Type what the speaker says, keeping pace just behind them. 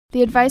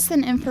The advice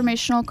and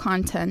informational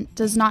content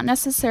does not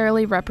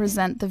necessarily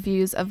represent the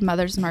views of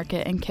Mother's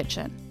Market and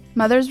Kitchen.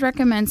 Mother's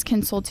recommends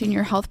consulting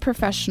your health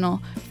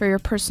professional for your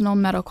personal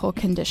medical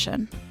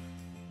condition.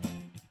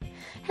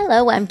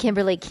 Hello, I'm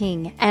Kimberly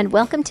King, and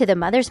welcome to the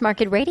Mother's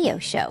Market Radio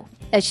Show,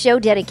 a show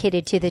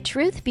dedicated to the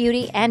truth,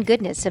 beauty, and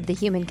goodness of the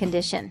human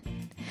condition.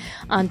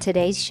 On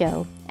today's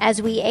show,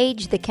 as we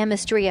age, the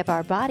chemistry of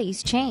our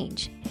bodies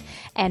change,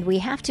 and we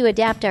have to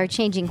adapt our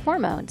changing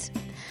hormones.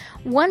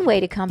 One way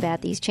to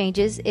combat these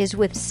changes is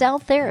with cell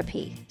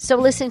therapy, so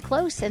listen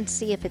close and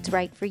see if it's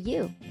right for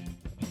you.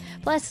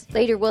 Plus,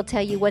 later we'll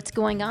tell you what's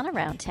going on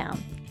around town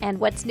and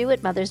what's new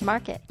at Mother's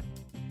Market.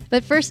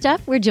 But first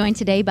up, we're joined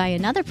today by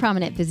another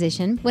prominent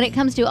physician when it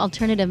comes to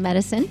alternative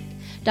medicine.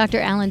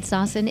 Dr. Alan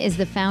Sossin is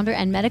the founder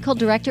and medical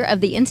director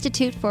of the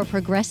Institute for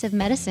Progressive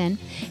Medicine.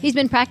 He's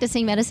been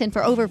practicing medicine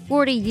for over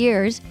 40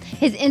 years.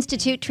 His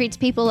institute treats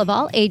people of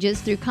all ages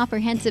through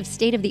comprehensive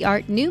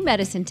state-of-the-art new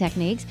medicine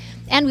techniques.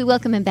 And we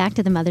welcome him back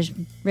to the Mother's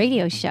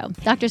Radio Show.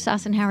 Dr.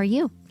 Sossin, how are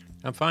you?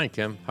 I'm fine,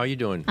 Kim. How are you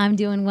doing? I'm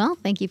doing well.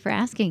 Thank you for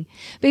asking.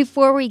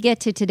 Before we get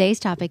to today's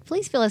topic,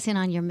 please fill us in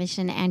on your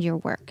mission and your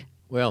work.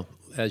 Well,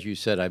 as you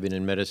said, I've been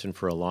in medicine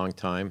for a long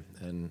time,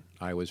 and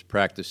I was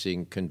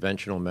practicing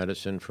conventional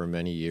medicine for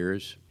many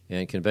years.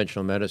 And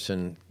conventional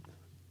medicine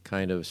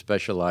kind of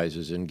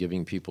specializes in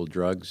giving people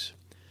drugs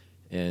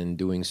and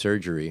doing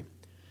surgery,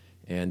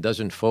 and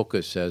doesn't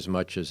focus as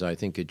much as I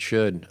think it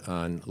should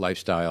on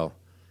lifestyle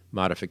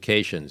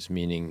modifications,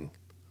 meaning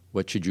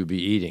what should you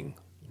be eating?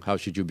 How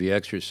should you be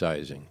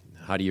exercising?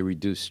 How do you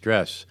reduce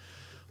stress?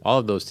 All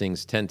of those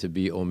things tend to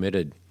be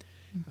omitted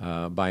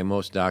by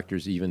most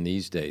doctors even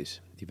these days,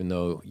 even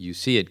though you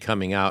see it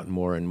coming out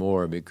more and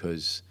more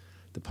because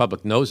the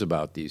public knows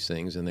about these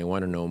things and they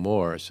want to know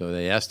more. So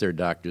they ask their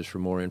doctors for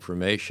more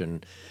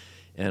information.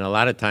 And a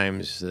lot of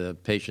times the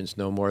patients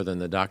know more than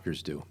the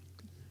doctors do.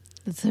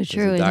 That's so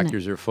true, The isn't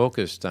doctors are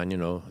focused on,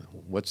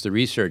 what's the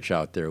research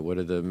out there? What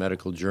do the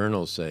medical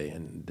journals say?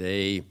 And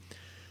they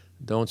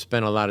don't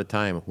spend a lot of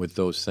time with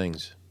those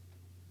things.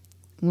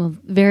 Well,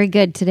 very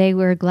good. Today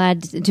we're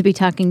glad to be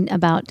talking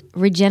about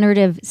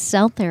regenerative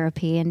cell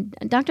therapy. And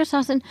Dr.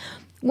 Sossin,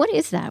 what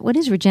is that? What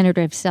is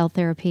regenerative cell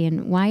therapy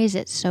and why is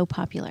it so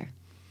popular?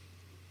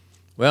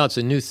 Well, it's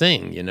a new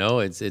thing,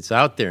 It's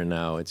out there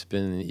now. It's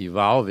been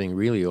evolving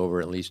really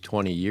over at least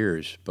 20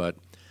 years, but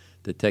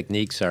the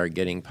techniques are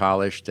getting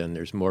polished and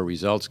there's more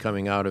results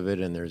coming out of it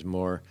and there's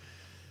more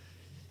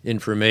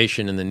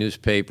information in the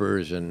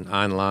newspapers and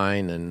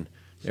online and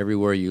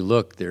everywhere you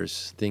look,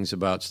 there's things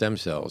about stem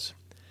cells.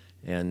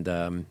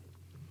 And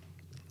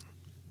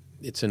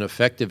it's an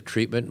effective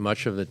treatment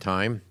much of the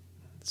time.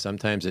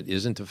 Sometimes it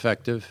isn't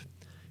effective.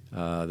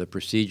 The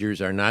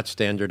procedures are not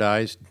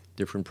standardized.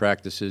 Different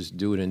practices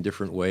do it in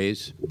different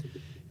ways.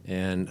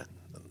 And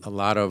a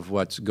lot of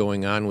what's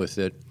going on with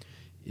it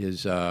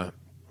is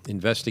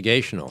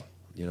investigational.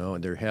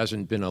 There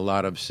hasn't been a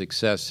lot of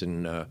success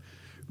in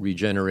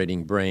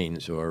regenerating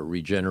brains or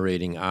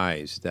regenerating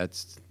eyes.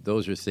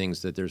 Those are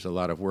things that there's a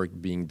lot of work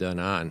being done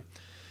on.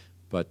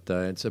 But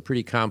it's a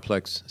pretty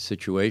complex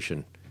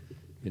situation.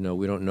 We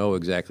don't know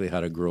exactly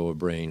how to grow a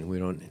brain. We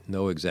don't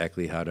know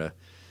exactly how to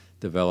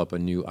develop a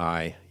new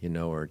eye,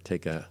 or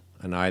take an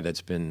eye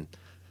that's been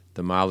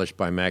demolished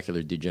by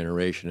macular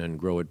degeneration and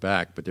grow it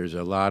back. But there's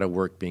a lot of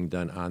work being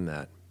done on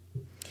that.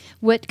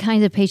 What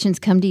kinds of patients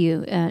come to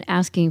you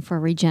asking for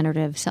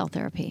regenerative cell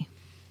therapy?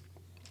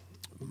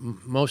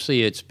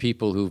 Mostly it's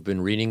people who've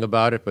been reading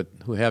about it, but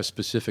who have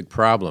specific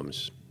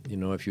problems.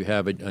 If you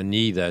have a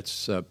knee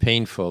that's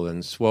painful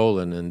and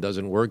swollen and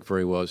doesn't work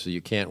very well, so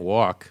you can't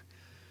walk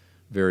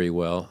very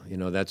well,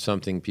 that's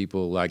something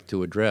people like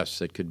to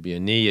address. It could be a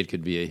knee, it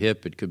could be a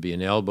hip, it could be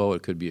an elbow,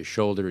 it could be a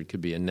shoulder, it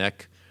could be a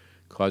neck,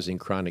 causing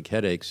chronic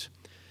headaches.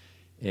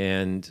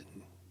 And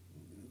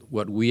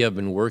what we have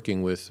been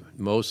working with,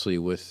 mostly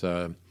with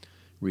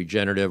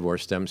regenerative or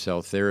stem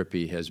cell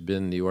therapy, has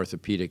been the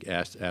orthopedic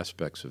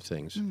aspects of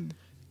things.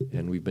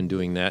 And we've been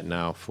doing that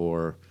now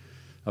for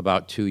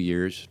about 2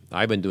 years.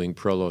 I've been doing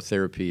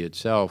prolotherapy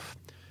itself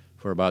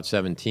for about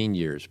 17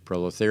 years.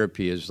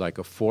 Prolotherapy is like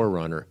a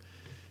forerunner,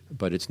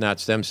 but it's not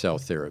stem cell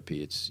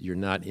therapy. You're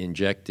not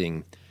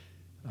injecting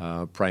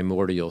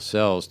primordial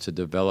cells to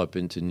develop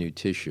into new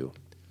tissue.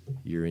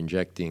 You're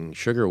injecting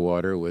sugar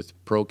water with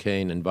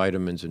procaine and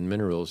vitamins and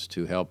minerals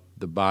to help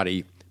the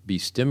body be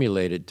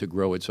stimulated to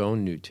grow its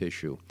own new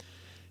tissue.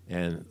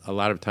 And a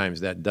lot of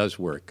times that does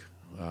work.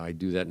 I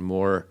do that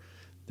more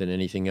than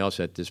anything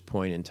else at this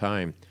point in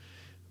time.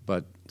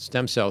 But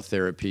stem cell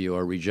therapy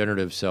or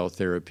regenerative cell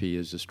therapy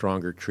is a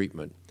stronger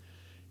treatment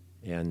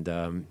and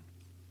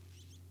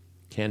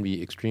can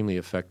be extremely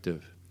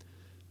effective.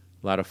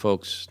 A lot of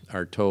folks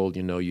are told,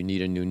 you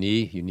need a new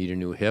knee, you need a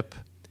new hip,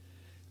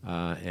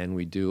 and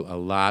we do a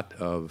lot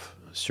of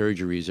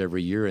surgeries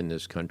every year in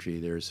this country.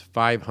 There's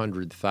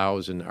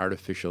 500,000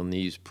 artificial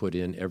knees put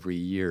in every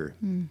year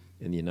in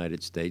the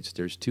United States.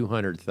 There's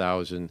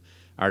 200,000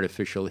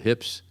 artificial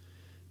hips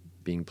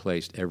being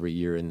placed every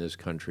year in this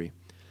country.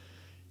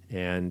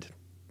 And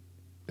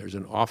there's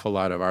an awful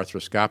lot of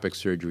arthroscopic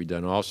surgery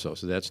done also.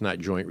 So that's not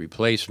joint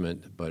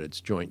replacement, but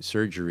it's joint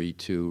surgery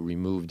to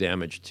remove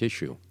damaged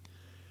tissue.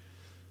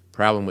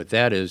 Problem with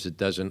that is it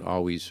doesn't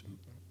always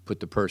put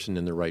the person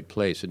in the right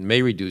place. It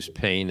may reduce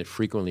pain. It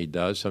frequently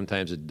does.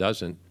 Sometimes it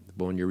doesn't.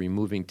 But when you're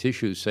removing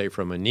tissue, say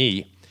from a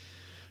knee,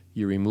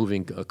 you're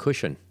removing a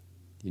cushion.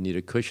 You need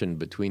a cushion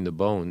between the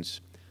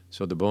bones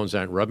so the bones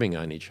aren't rubbing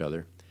on each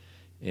other.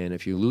 And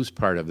if you lose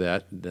part of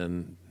that,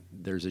 then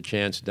there's a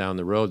chance down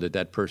the road that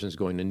that person's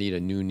going to need a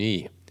new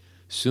knee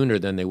sooner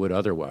than they would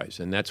otherwise.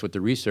 And that's what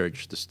the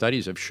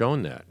studies have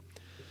shown that.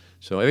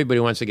 So everybody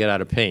wants to get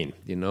out of pain.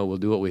 We'll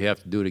do what we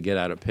have to do to get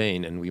out of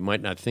pain, and we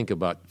might not think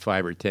about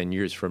 5 or 10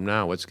 years from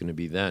now what's going to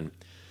be then.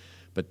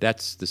 But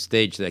that's the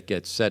stage that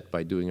gets set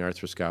by doing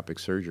arthroscopic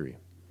surgery.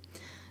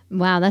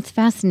 Wow, that's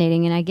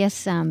fascinating. And I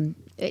guess,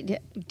 do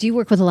you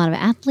work with a lot of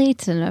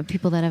athletes and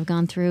people that have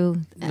gone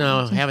through?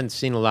 No, I haven't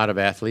seen a lot of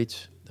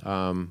athletes.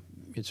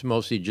 It's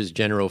mostly just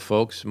general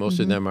folks. Most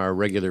of them are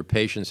regular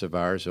patients of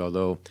ours,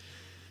 although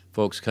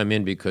folks come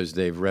in because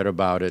they've read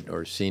about it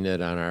or seen it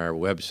on our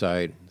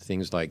website,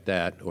 things like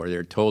that, or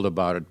they're told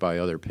about it by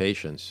other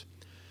patients.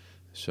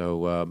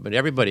 So, but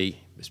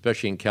everybody,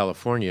 especially in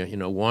California,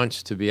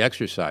 wants to be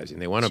exercising.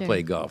 They want to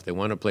play golf. They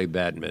want to play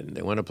badminton.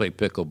 They want to play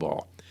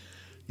pickleball.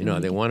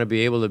 They want to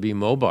be able to be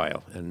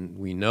mobile. And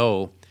we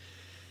know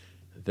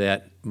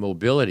that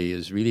mobility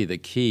is really the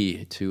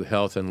key to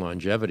health and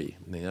longevity.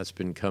 I mean, that's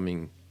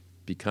becoming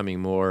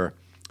more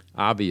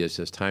obvious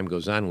as time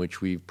goes on, which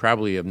we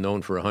probably have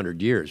known for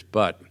 100 years.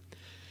 But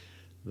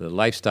the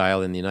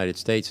lifestyle in the United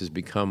States has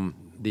become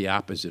the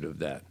opposite of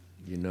that.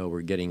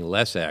 We're getting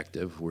less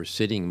active. We're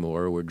sitting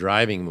more. We're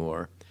driving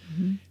more.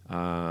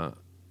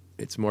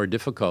 It's more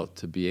difficult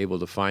to be able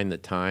to find the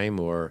time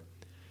or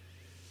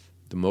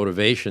the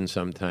motivation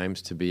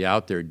sometimes to be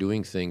out there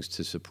doing things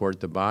to support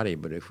the body.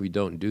 But if we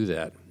don't do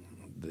that,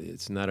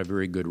 it's not a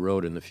very good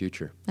road in the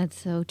future. That's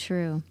so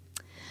true.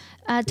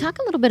 Talk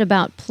a little bit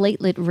about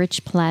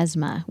platelet-rich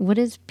plasma. What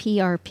is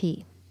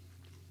PRP?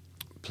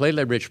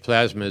 Platelet-rich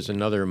plasma is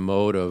another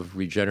mode of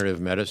regenerative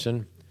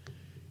medicine.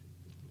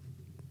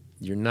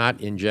 You're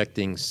not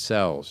injecting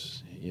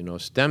cells.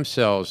 Stem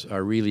cells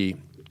are really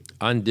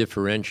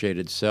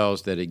undifferentiated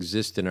cells that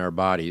exist in our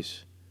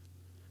bodies,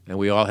 and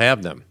we all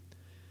have them.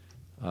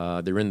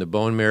 They're in the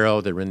bone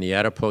marrow, they're in the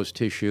adipose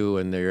tissue,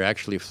 and they're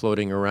actually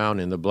floating around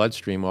in the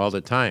bloodstream all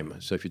the time.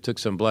 So if you took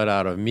some blood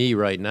out of me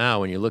right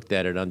now and you looked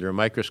at it under a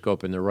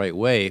microscope in the right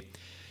way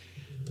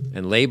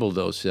and labeled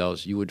those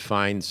cells, you would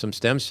find some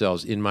stem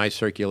cells in my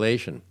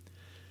circulation.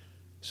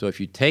 So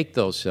if you take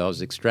those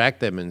cells, extract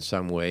them in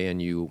some way,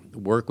 and you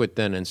work with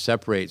them and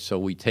separate, so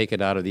we take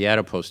it out of the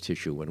adipose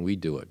tissue when we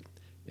do it,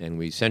 and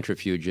we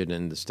centrifuge it,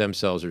 and the stem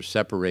cells are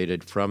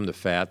separated from the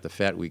fat. The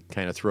fat we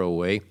kind of throw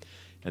away,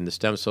 and the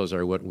stem cells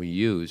are what we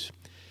use.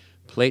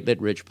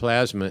 Platelet-rich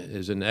plasma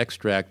is an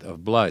extract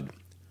of blood.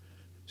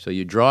 So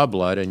you draw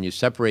blood and you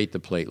separate the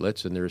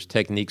platelets, and there's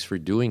techniques for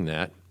doing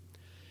that,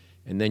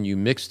 and then you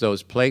mix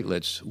those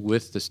platelets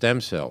with the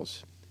stem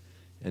cells.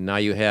 And now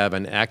you have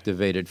an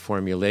activated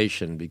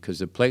formulation because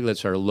the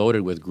platelets are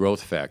loaded with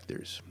growth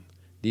factors.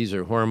 These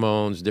are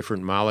hormones,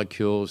 different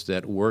molecules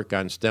that work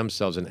on stem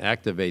cells and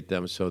activate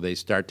them so they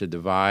start to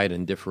divide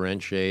and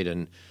differentiate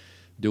and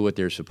do what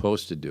they're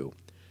supposed to do.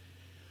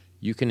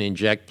 You can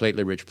inject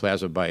platelet-rich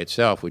plasma by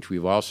itself, which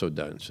we've also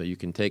done. So you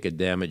can take a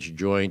damaged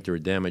joint or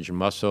a damaged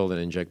muscle and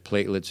inject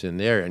platelets in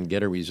there and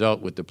get a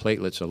result with the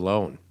platelets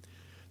alone.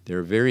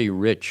 They're very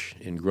rich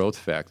in growth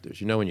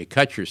factors. When you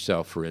cut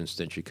yourself, for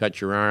instance, you cut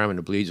your arm and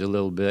it bleeds a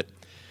little bit,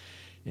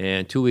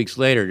 and 2 weeks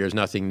later, there's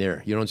nothing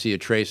there. You don't see a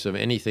trace of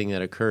anything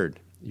that occurred.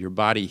 Your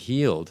body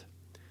healed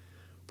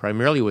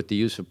primarily with the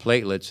use of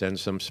platelets and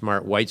some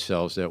smart white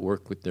cells that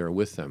work with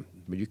them.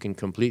 But you can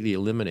completely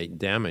eliminate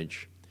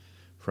damage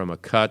from a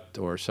cut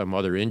or some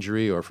other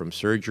injury or from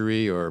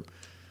surgery or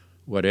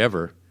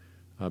whatever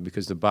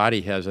because the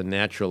body has a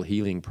natural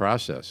healing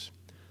process.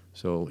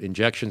 So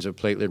injections of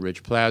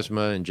platelet-rich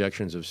plasma,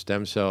 injections of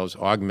stem cells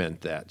augment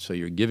that. So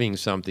you're giving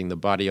something the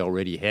body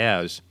already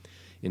has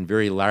in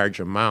very large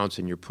amounts,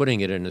 and you're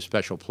putting it in a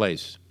special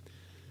place.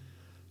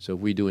 So if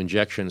we do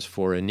injections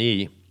for a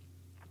knee,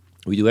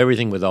 we do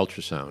everything with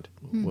ultrasound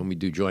when we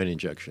do joint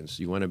injections.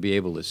 You want to be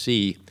able to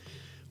see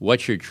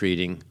what you're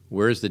treating,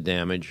 where's the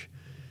damage,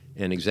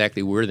 and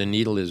exactly where the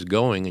needle is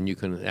going, and you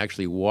can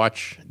actually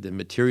watch the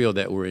material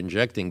that we're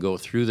injecting go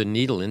through the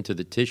needle into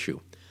the tissue.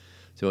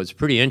 So it's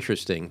pretty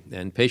interesting,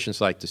 and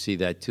patients like to see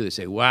that too. They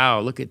say, wow,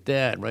 look at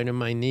that, right in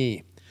my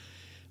knee.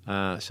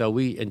 So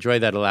we enjoy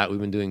that a lot. We've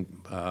been doing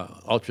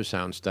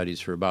ultrasound studies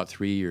for about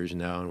 3 years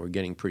now, and we're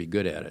getting pretty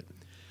good at it.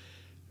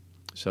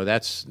 So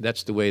that's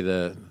the way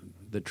the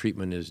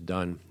treatment is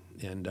done,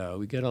 and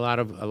we get a lot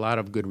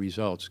of good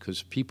results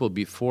because people,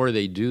 before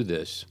they do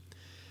this,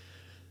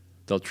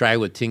 they'll try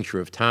with tincture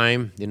of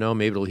thyme,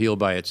 maybe it'll heal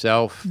by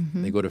itself.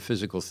 They go to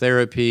physical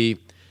therapy.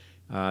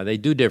 They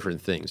do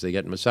different things. They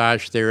get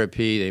massage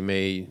therapy. They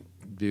may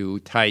do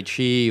Tai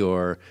Chi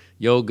or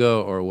yoga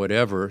or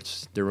whatever.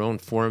 It's their own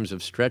forms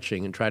of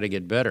stretching and try to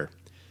get better.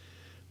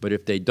 But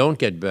if they don't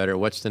get better,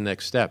 what's the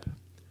next step?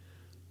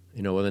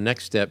 Well, the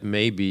next step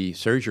may be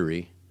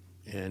surgery,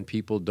 and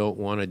people don't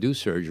want to do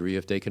surgery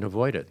if they can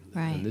avoid it.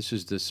 Right. And this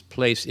is this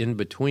place in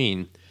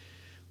between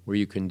where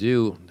you can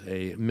do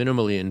a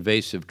minimally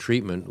invasive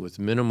treatment with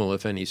minimal,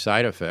 if any,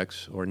 side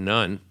effects or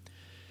none,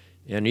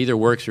 and either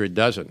works or it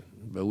doesn't.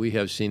 But we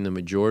have seen the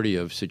majority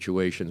of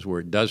situations where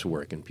it does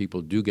work and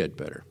people do get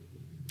better.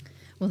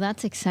 Well,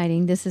 that's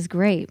exciting. This is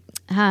great.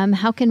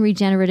 How can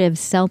regenerative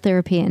cell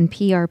therapy and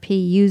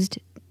PRP used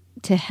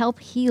to help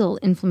heal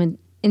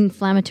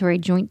inflammatory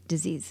joint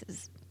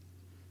diseases?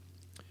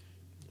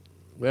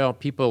 Well,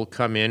 people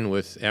come in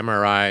with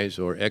MRIs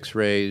or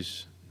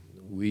X-rays.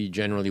 We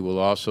generally will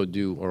also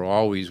do, or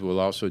always will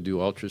also do,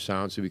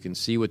 ultrasound so we can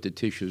see what the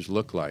tissues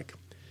look like.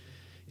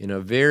 In a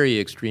very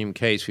extreme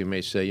case, we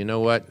may say, you know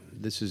what,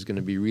 this is going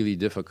to be really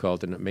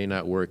difficult and it may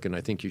not work, and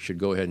I think you should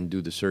go ahead and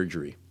do the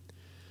surgery.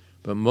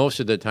 But most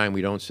of the time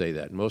we don't say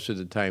that. Most of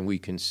the time we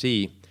can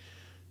see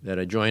that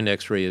a joint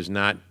X-ray is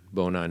not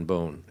bone on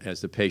bone,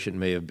 as the patient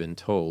may have been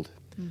told.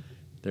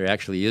 There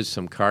actually is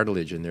some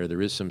cartilage in there.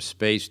 There is some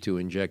space to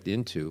inject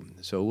into.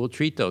 So we'll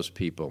treat those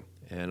people,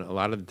 and a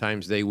lot of the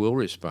times they will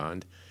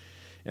respond.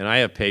 And I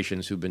have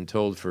patients who've been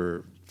told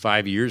for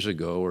 5 years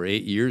ago or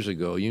 8 years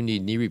ago, you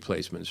need knee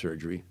replacement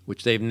surgery,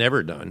 which they've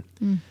never done,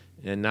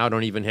 and now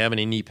don't even have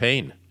any knee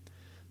pain.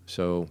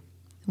 So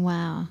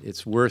wow,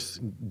 it's worth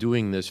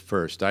doing this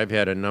first. I've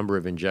had a number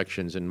of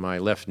injections in my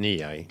left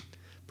knee. I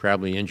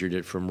probably injured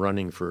it from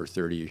running for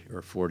 30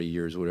 or 40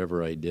 years,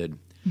 whatever I did,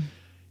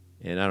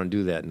 and I don't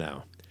do that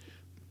now.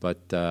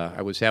 But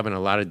I was having a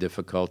lot of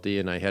difficulty,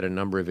 and I had a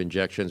number of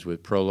injections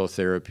with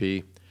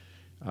prolotherapy.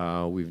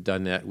 We've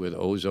done that with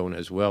ozone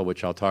as well,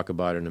 which I'll talk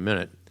about in a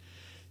minute.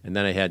 And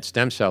then I had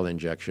stem cell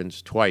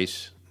injections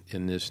twice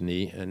in this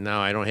knee, and now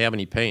I don't have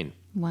any pain.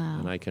 Wow.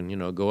 And I can,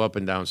 go up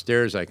and down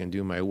stairs. I can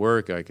do my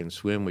work. I can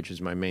swim, which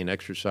is my main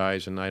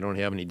exercise, and I don't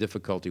have any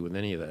difficulty with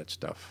any of that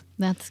stuff.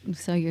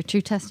 So you're a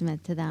true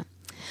testament to that.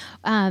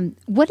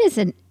 What is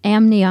an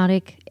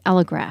amniotic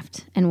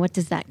allograft, and what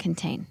does that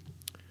contain?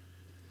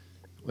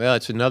 Well,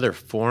 it's another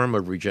form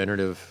of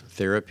regenerative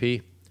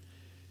therapy.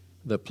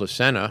 The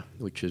placenta,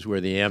 which is where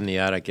the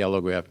amniotic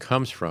allograft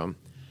comes from,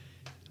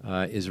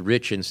 is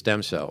rich in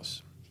stem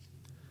cells.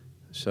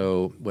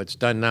 So what's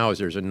done now is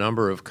there's a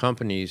number of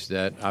companies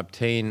that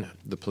obtain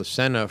the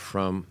placenta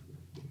from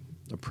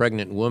a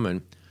pregnant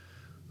woman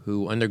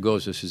who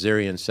undergoes a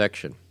cesarean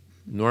section.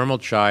 Normal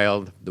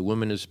child, the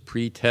woman is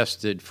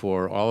pre-tested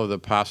for all of the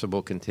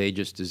possible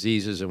contagious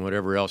diseases and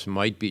whatever else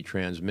might be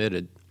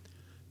transmitted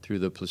through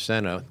the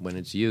placenta when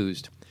it's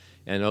used,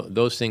 and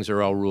those things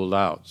are all ruled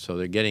out. So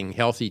they're getting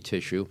healthy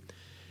tissue,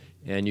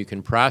 and you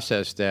can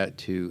process that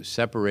to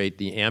separate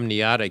the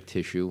amniotic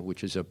tissue,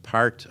 which is a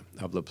part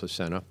of the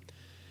placenta,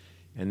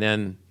 and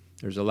then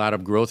there's a lot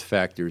of growth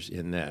factors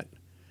in that.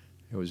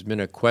 There has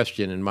been a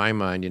question in my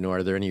mind,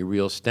 are there any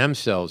real stem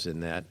cells in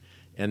that?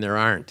 And there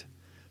aren't.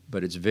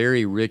 But it's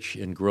very rich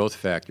in growth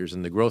factors,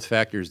 and the growth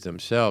factors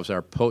themselves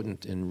are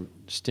potent in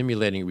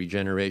stimulating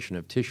regeneration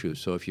of tissue.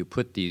 So if you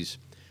put these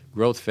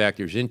growth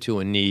factors into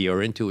a knee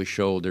or into a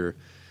shoulder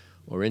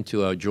or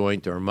into a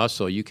joint or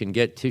muscle, you can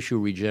get tissue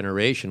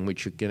regeneration,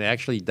 which you can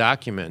actually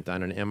document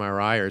on an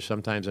MRI or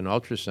sometimes an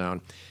ultrasound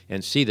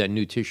and see that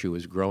new tissue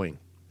is growing.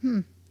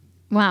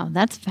 Wow,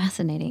 that's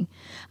fascinating.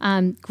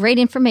 Great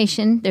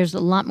information. There's a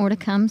lot more to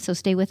come, so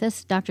stay with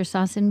us. Dr.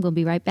 Saasen will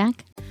be right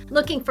back.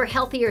 Looking for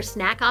healthier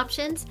snack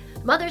options?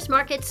 Mother's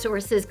Market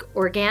sources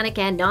organic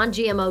and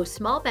non-GMO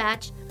small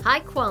batch, high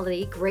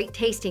quality, great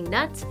tasting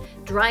nuts,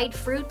 dried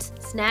fruits,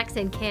 snacks,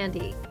 and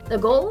candy. The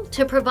goal?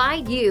 To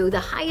provide you the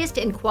highest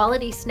in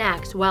quality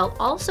snacks while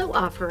also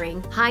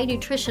offering high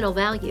nutritional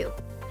value.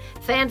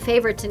 Fan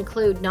favorites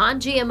include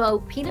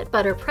non-GMO peanut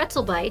butter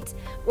pretzel bites,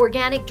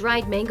 organic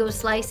dried mango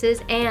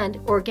slices, and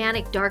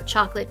organic dark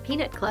chocolate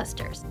peanut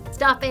clusters.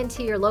 Stop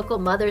into your local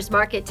Mother's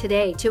Market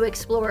today to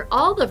explore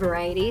all the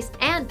varieties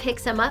and pick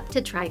some up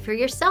to try for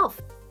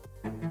yourself.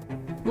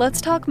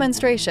 Let's talk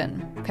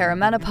menstruation,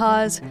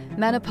 perimenopause,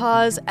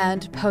 menopause,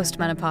 and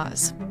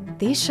postmenopause.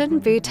 These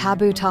shouldn't be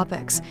taboo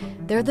topics.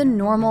 They're the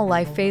normal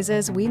life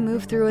phases we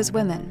move through as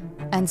women.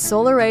 And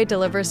Solaray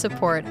delivers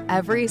support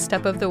every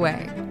step of the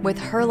way with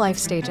her life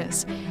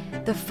stages.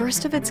 The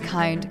first of its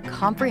kind,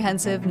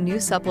 comprehensive new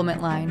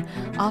supplement line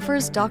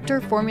offers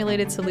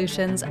doctor-formulated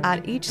solutions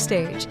at each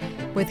stage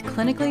with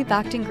clinically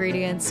backed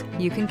ingredients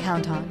you can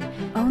count on.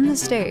 Own the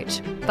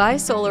stage. Buy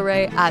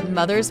Solaray at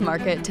Mother's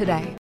Market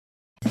today.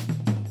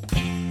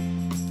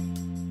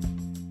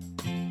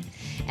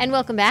 And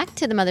welcome back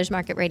to the Mother's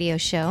Market Radio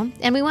Show.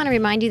 And we want to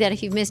remind you that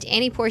if you've missed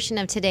any portion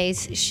of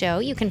today's show,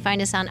 you can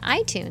find us on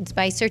iTunes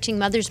by searching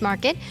Mother's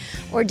Market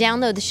or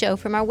download the show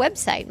from our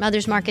website,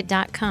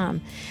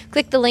 mothersmarket.com.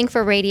 Click the link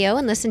for radio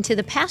and listen to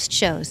the past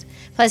shows.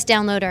 Plus,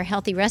 download our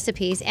healthy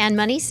recipes and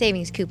money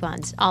savings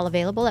coupons, all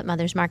available at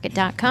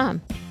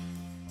mothersmarket.com.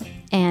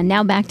 And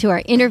now back to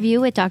our interview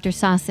with Dr.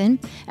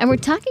 Saasen. And we're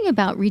talking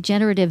about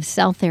regenerative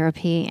cell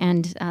therapy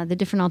and the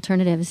different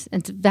alternatives.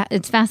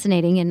 It's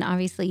fascinating, and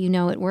obviously you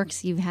know it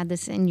works. You've had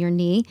this in your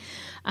knee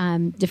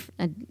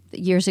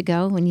years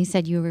ago when you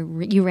said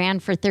you ran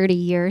for 30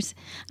 years,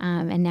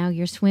 and now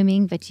you're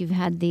swimming, but you've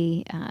had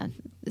the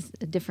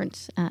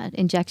different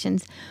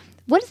injections.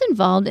 What is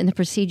involved in the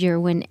procedure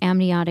when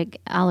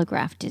amniotic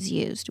allograft is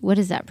used? What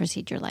is that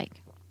procedure like?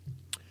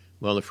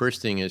 Well, the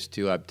first thing is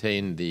to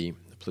obtain the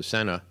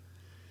placenta,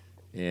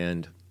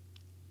 and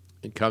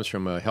it comes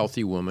from a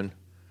healthy woman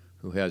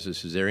who has a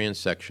cesarean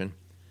section,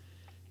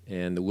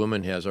 and the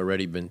woman has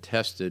already been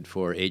tested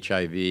for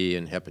HIV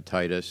and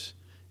hepatitis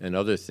and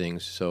other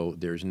things, so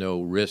there's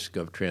no risk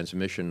of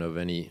transmission of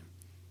any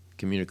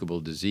communicable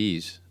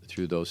disease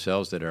through those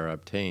cells that are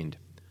obtained.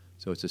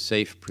 So it's a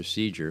safe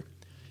procedure.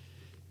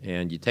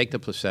 And you take the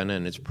placenta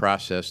and it's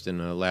processed in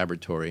a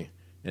laboratory,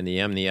 and the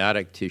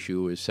amniotic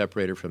tissue is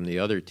separated from the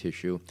other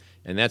tissue,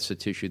 and that's the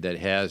tissue that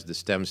has the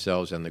stem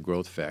cells and the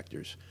growth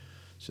factors.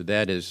 So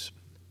that is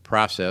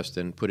processed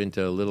and put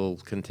into little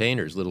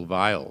containers, little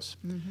vials.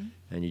 Mm-hmm.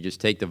 And you just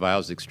take the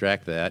vials,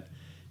 extract that,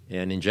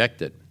 and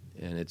inject it.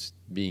 And it's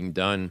being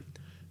done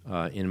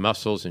in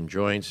muscles and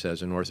joints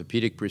as an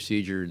orthopedic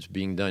procedure. It's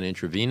being done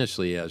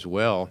intravenously as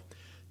well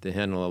to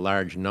handle a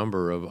large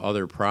number of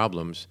other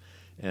problems.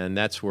 And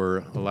that's where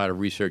a lot of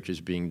research is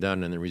being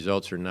done, and the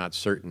results are not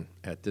certain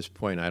at this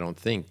point, I don't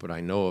think, but I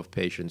know of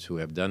patients who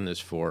have done this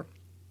for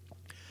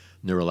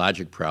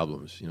neurologic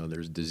problems. You know,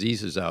 there's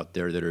diseases out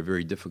there that are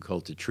very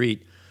difficult to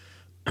treat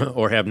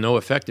or have no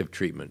effective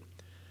treatment,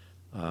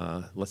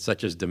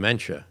 such as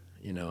dementia.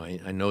 You know,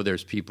 I know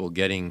there's people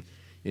getting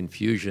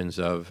infusions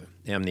of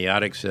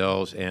amniotic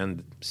cells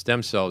and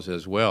stem cells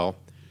as well,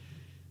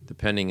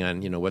 depending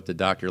on, you know, what the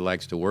doctor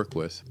likes to work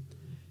with.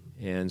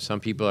 And some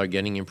people are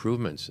getting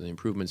improvements. The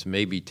improvements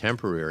may be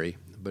temporary,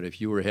 but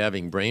if you were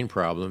having brain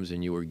problems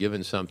and you were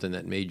given something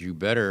that made you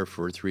better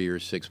for 3 or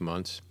 6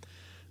 months,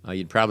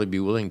 you'd probably be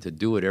willing to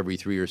do it every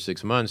 3 or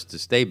 6 months to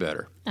stay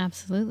better.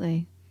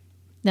 Absolutely.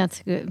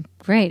 That's good.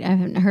 Great. I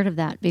haven't heard of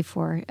that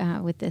before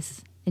with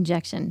this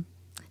injection.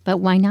 But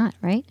why not,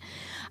 right?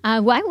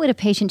 Why would a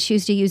patient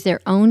choose to use their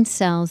own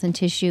cells and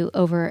tissue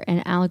over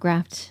an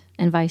allograft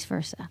and vice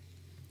versa?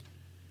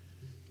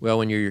 Well,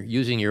 when you're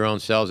using your own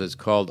cells, it's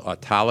called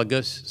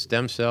autologous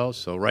stem cells.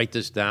 So write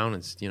this down.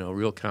 It's, you know,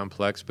 real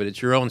complex, but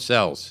it's your own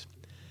cells.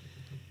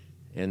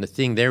 And the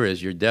thing there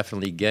is you're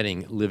definitely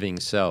getting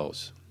living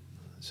cells.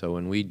 So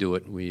when we do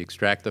it, we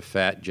extract the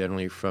fat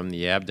generally from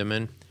the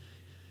abdomen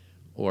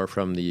or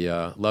from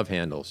the love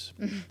handles.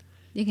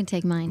 You can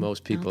take mine.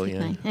 Most people,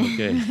 yeah.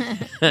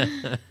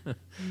 Okay.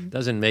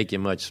 Doesn't make you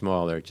much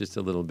smaller, just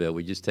a little bit.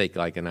 We just take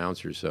like an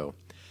ounce or so.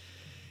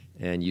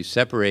 And you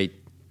separate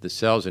the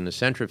cells in the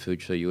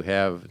centrifuge, so you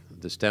have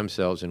the stem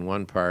cells in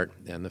one part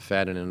and the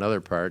fat in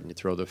another part, and you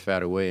throw the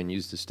fat away and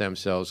use the stem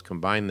cells,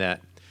 combine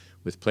that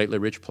with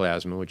platelet-rich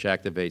plasma, which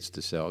activates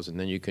the cells, and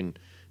then you can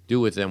do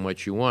with them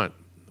what you want.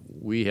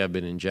 We have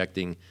been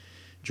injecting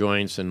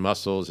joints and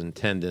muscles and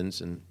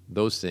tendons and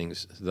those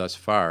things thus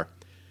far.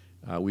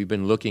 We've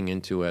been looking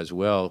into as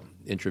well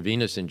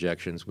intravenous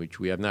injections,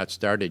 which we have not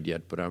started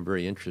yet, but I'm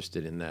very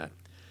interested in that.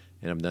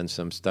 And I've done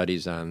some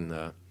studies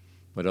on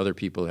what other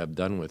people have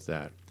done with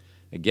that.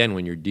 Again,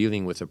 when you're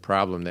dealing with a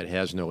problem that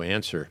has no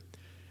answer,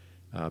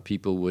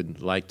 people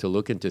would like to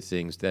look into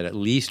things that at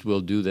least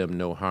will do them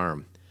no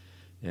harm.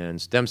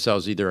 And stem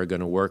cells either are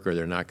going to work or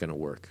they're not going to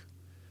work.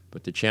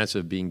 But the chance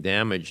of being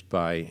damaged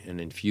by an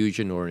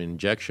infusion or an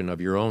injection of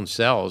your own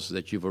cells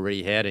that you've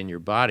already had in your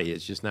body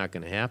is just not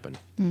going to happen.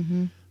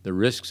 Mm-hmm. The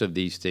risks of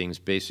these things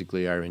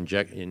basically are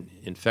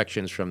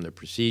infections from the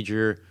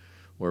procedure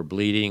or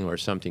bleeding or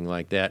something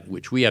like that,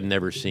 which we have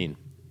never seen.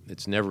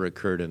 It's never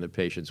occurred in the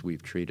patients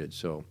we've treated.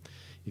 So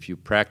if you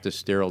practice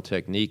sterile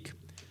technique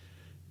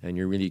and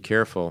you're really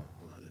careful,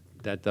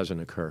 that doesn't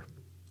occur.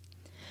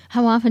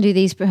 How often do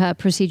these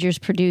procedures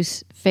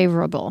produce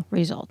favorable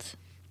results?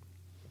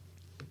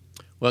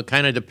 Well, it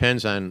kind of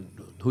depends on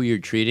who you're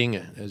treating.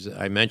 As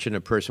I mentioned,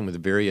 a person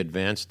with very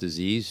advanced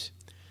disease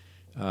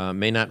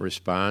may not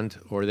respond,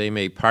 or they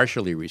may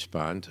partially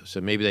respond,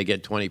 so maybe they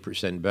get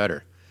 20%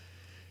 better.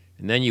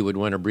 And then you would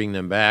want to bring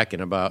them back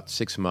in about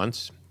 6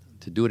 months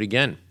to do it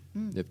again,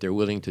 if they're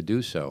willing to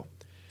do so.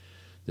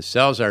 The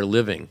cells are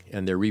living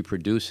and they're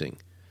reproducing,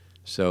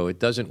 so it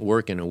doesn't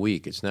work in a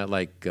week. It's not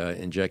like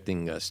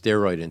injecting a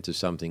steroid into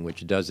something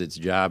which does its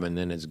job and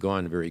then it's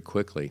gone very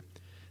quickly.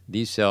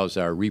 These cells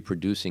are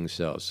reproducing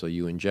cells, so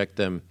you inject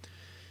them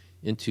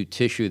into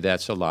tissue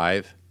that's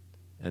alive,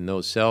 and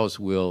those cells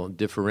will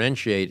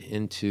differentiate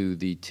into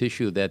the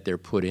tissue that they're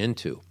put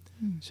into.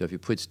 So if you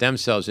put stem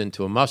cells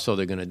into a muscle,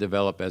 they're going to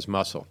develop as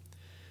muscle.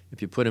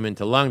 If you put them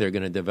into lung, they're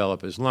going to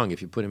develop as lung.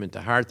 If you put them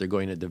into heart, they're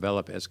going to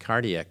develop as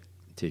cardiac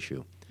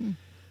tissue.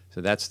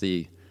 So that's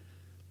the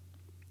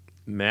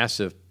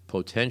massive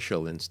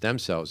potential in stem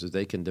cells, is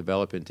they can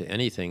develop into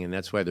anything, and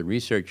that's why the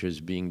research is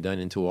being done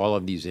into all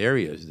of these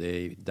areas.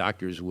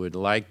 Doctors would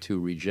like to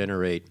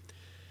regenerate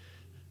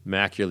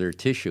macular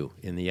tissue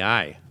in the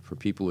eye, for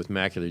people with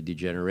macular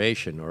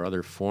degeneration or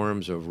other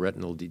forms of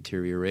retinal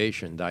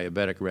deterioration,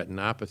 diabetic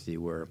retinopathy,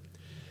 where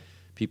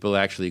people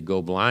actually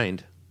go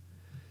blind.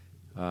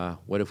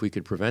 What if we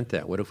could prevent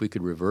that? What if we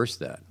could reverse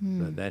that?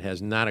 That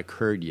has not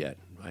occurred yet.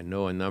 I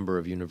know a number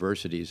of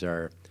universities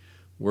are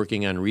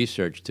working on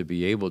research to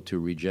be able to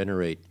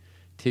regenerate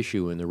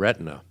tissue in the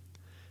retina,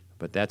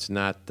 but that's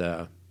not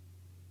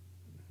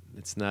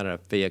it's not a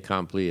fait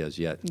accompli as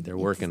yet. They're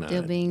working on it.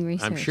 Still being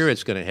researched. I'm sure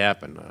it's going to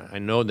happen. I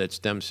know that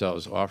stem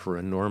cells offer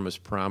enormous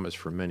promise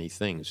for many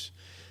things.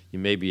 You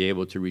may be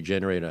able to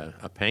regenerate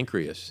a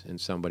pancreas in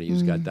somebody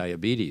who's got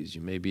diabetes.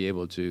 You may be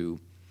able to,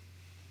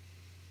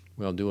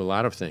 well, do a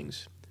lot of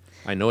things.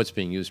 I know it's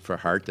being used for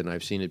heart, and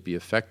I've seen it be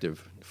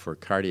effective for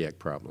cardiac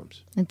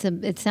problems.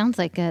 It sounds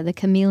like the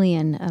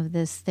chameleon of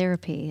this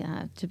therapy,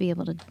 to be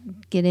able to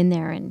get in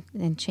there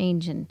and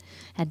change and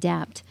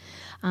adapt.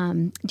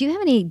 Do you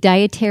have any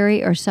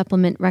dietary or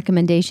supplement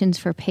recommendations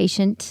for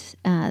patients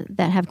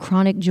that have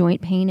chronic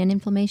joint pain and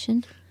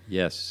inflammation?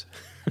 Yes.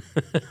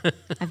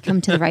 I've come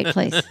to the right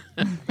place.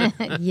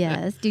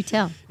 Yes, do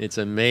tell. It's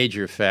a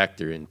major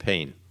factor in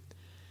pain.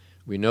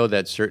 We know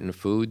that certain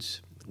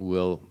foods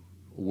will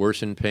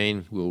worsen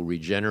pain, will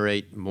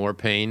regenerate more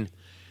pain,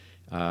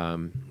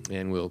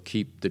 and will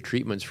keep the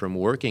treatments from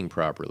working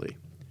properly.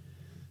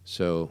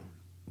 So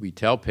we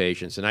tell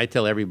patients, and I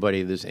tell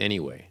everybody this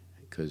anyway,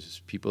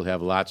 because people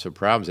have lots of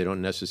problems. They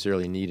don't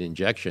necessarily need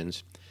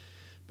injections,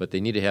 but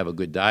they need to have a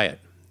good diet.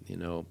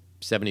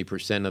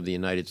 70% of the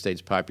United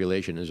States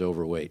population is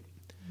overweight.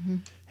 Mm-hmm.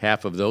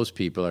 Half of those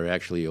people are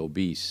actually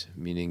obese,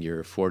 meaning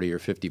you're 40 or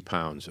 50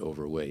 pounds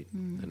overweight.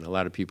 And a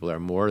lot of people are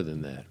more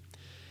than that.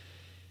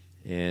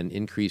 And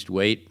increased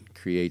weight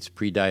creates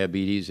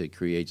prediabetes, it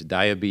creates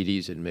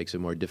diabetes, it makes it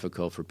more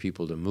difficult for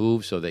people to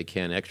move so they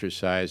can't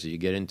exercise. You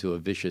get into a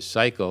vicious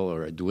cycle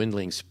or a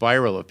dwindling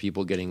spiral of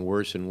people getting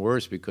worse and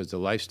worse because the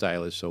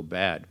lifestyle is so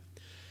bad.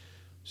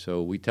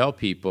 So we tell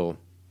people,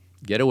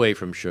 get away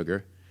from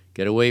sugar,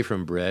 get away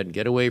from bread,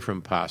 get away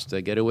from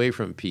pasta, get away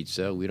from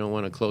pizza. We don't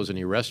want to close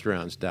any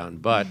restaurants down,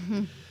 but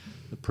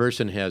the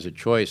person has a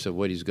choice of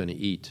what he's going to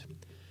eat.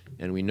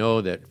 And we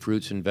know that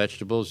fruits and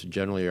vegetables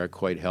generally are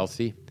quite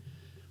healthy.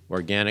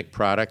 Organic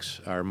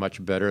products are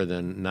much better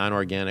than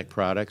non-organic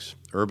products.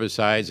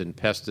 Herbicides and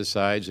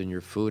pesticides in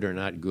your food are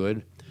not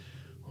good.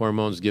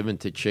 Hormones given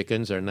to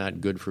chickens are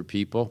not good for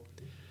people.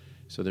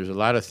 So there's a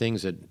lot of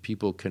things that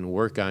people can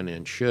work on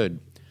and should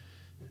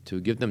to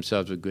give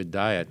themselves a good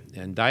diet.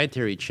 And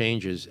dietary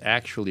changes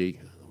actually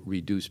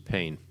reduce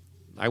pain.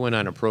 I went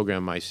on a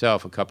program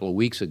myself a couple of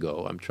weeks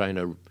ago. I'm trying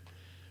to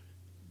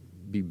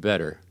be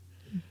better.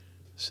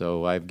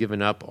 So I've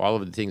given up all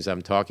of the things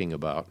I'm talking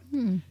about.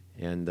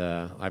 And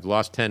I've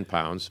lost 10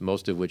 pounds,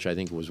 most of which I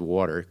think was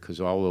water,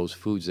 because all those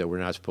foods that we're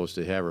not supposed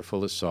to have are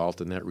full of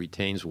salt, and that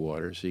retains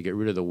water. So you get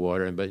rid of the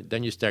water, but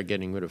then you start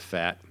getting rid of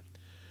fat.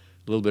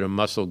 A little bit of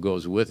muscle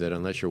goes with it,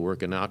 unless you're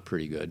working out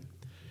pretty good.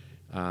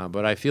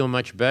 But I feel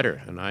much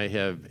better, and I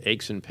have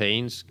aches and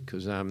pains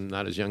because I'm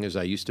not as young as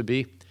I used to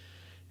be.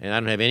 And I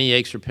don't have any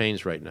aches or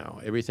pains right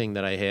now. Everything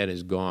that I had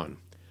is gone.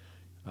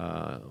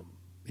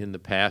 In the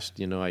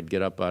past, I'd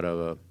get up out of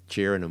a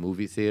chair in a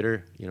movie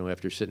theater,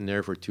 after sitting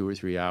there for 2 or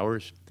 3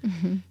 hours,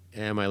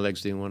 and my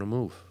legs didn't want to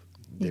move.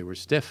 They were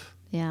stiff.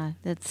 Yeah,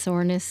 that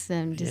soreness.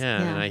 And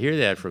and I hear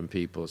that from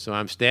people. So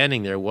I'm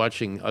standing there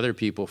watching other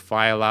people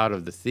file out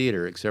of the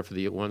theater, except for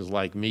the ones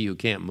like me who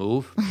can't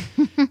move.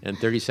 And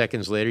 30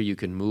 seconds later, you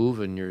can move,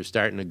 and you're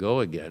starting to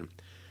go again.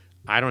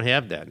 I don't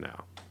have that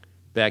now.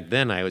 Back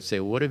then, I would say,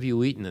 what have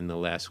you eaten in the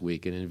last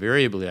week? And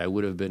invariably, I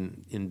would have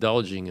been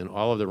indulging in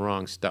all of the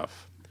wrong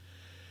stuff.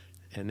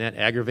 And that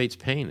aggravates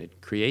pain.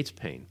 It creates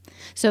pain.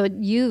 So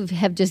you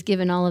have just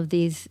given all of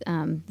these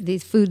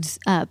foods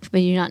up, but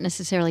you're not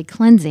necessarily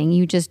cleansing.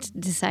 You just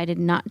decided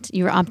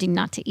you're opting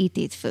not to eat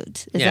these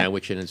foods.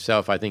 Which in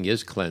itself I think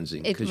is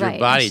cleansing, because your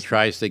body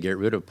tries to get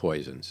rid of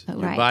poisons.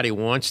 Your body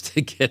wants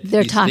to get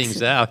these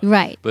things out.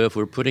 Right. But if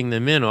we're putting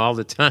them in all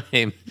the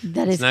time,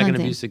 it's not going to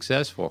be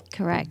successful.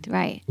 Correct,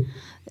 right.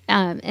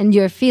 And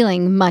you're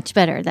feeling much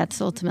better. That's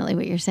ultimately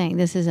what you're saying.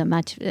 This is in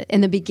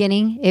the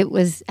beginning,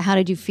 how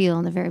did you feel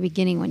in the very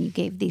beginning when you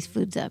gave these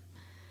foods up?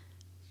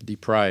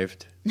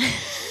 Deprived.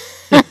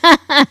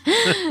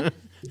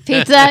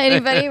 Pizza,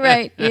 anybody?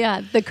 Right.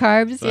 Yeah. The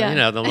carbs.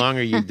 Well, the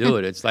longer you do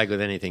it, it's like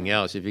with anything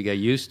else. If you get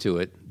used to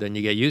it, then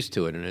you get used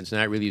to it, and it's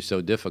not really so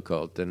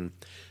difficult. And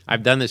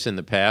I've done this in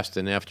the past,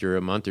 and after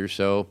a month or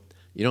so,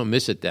 you don't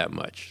miss it that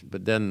much.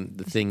 But then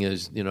the thing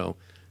is,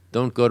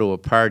 don't go to a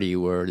party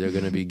where they're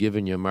going to be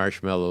giving you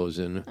marshmallows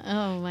and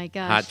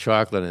hot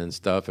chocolate and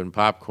stuff and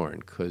popcorn,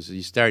 because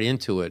you start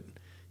into it,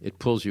 it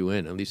pulls you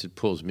in. At least it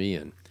pulls me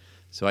in.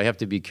 So I have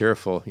to be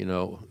careful,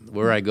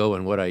 where I go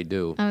and what I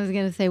do. I was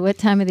going to say what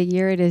time of the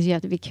year it is. You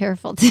have to be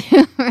careful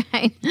too,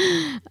 right?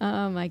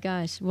 Oh my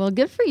gosh. Well,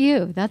 good for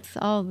you. That's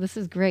all. This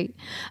is great.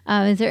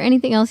 Is there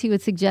anything else you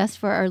would suggest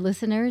for our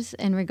listeners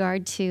in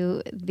regard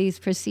to these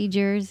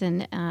procedures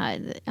and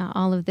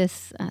all of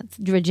this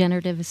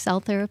regenerative cell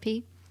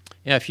therapy?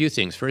 Yeah, a few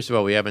things. First of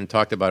all, we haven't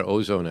talked about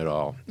ozone at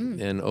all.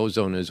 And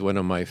ozone is one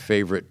of my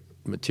favorite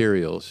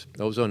materials.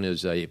 Ozone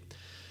is a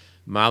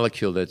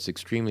molecule that's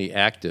extremely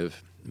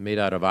active, made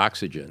out of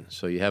oxygen.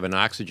 So you have an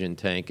oxygen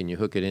tank and you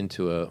hook it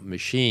into a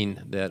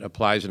machine that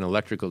applies an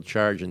electrical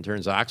charge and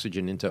turns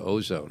oxygen into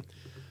ozone.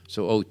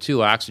 So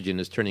O2 oxygen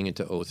is turning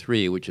into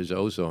O3, which is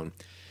ozone,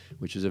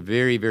 which is a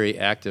very, very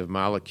active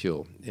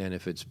molecule. And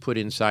if it's put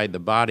inside the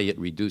body, it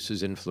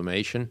reduces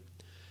inflammation.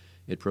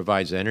 It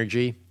provides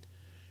energy.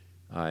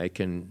 It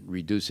can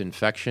reduce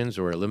infections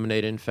or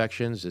eliminate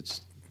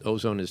infections.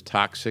 Ozone is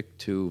toxic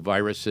to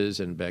viruses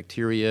and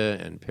bacteria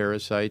and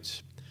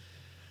parasites.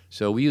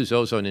 So we use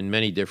ozone in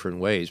many different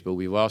ways, but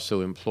we've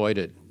also employed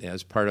it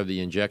as part of the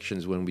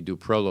injections when we do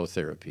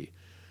prolotherapy.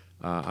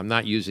 I'm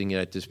not using it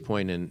at this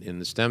point in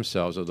the stem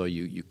cells, although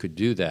you could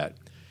do that.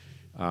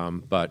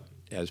 But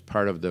as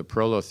part of the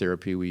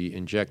prolotherapy, we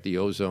inject the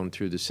ozone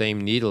through the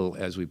same needle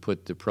as we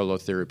put the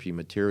prolotherapy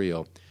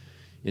material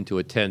into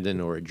a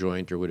tendon or a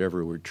joint or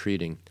whatever we're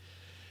treating.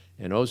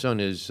 And ozone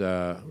is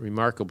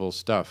remarkable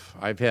stuff.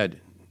 I've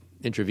had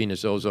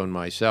intravenous ozone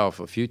myself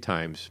a few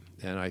times,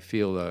 and I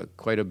feel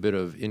quite a bit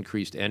of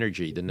increased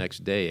energy the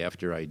next day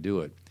after I do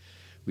it.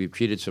 We've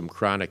treated some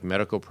chronic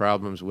medical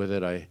problems with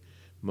it.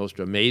 Most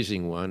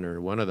amazing one, or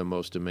one of the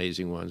most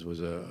amazing ones,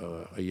 was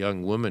a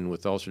young woman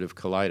with ulcerative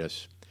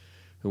colitis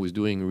who was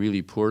doing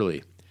really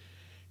poorly.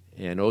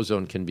 And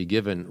ozone can be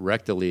given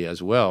rectally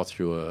as well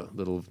through a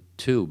little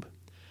tube.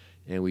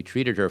 And we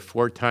treated her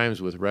 4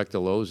 times with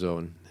rectal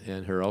ozone,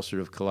 and her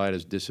ulcerative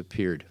colitis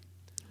disappeared.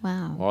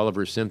 Wow. All of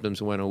her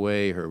symptoms went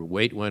away, her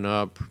weight went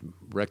up,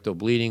 rectal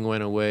bleeding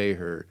went away,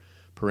 her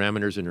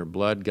parameters in her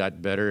blood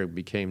got better, it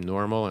became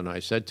normal. And I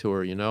said to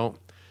her,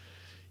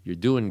 you're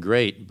doing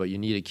great, but you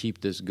need to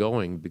keep this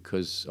going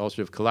because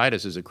ulcerative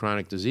colitis is a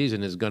chronic disease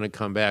and is going to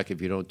come back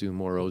if you don't do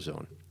more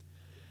ozone.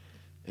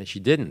 And she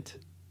didn't.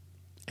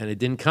 And it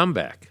didn't come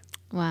back.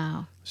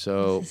 Wow.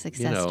 So, it's a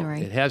success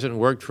story. It hasn't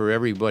worked for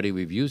everybody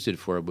we've used it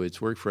for, but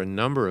it's worked for a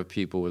number of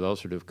people with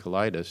ulcerative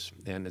colitis,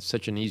 and it's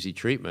such an easy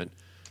treatment.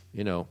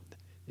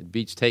 It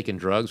beats taking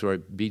drugs or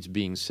it beats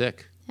being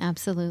sick.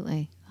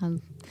 Absolutely.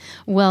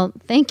 Well,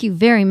 thank you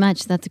very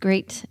much. That's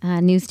great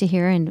news to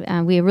hear,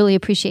 and we really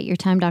appreciate your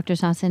time, Dr.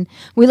 Sossin.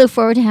 We look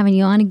forward to having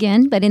you on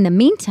again, but in the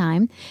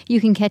meantime,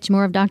 you can catch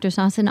more of Dr.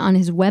 Sossin on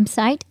his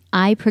website,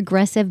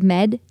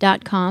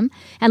 iprogressivemed.com,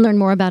 and learn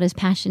more about his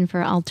passion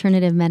for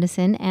alternative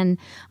medicine and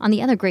on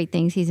the other great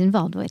things he's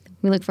involved with.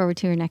 We look forward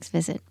to your next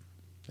visit.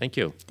 Thank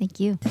you. Thank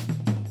you.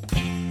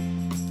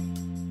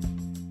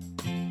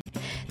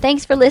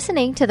 Thanks for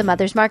listening to the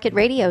Mother's Market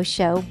Radio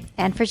Show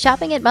and for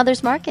shopping at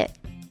Mother's Market.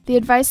 The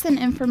advice and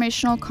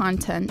informational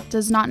content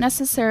does not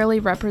necessarily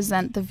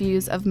represent the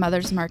views of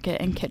Mother's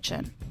Market and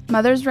Kitchen.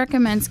 Mother's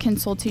recommends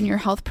consulting your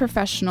health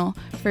professional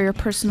for your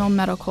personal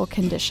medical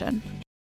condition.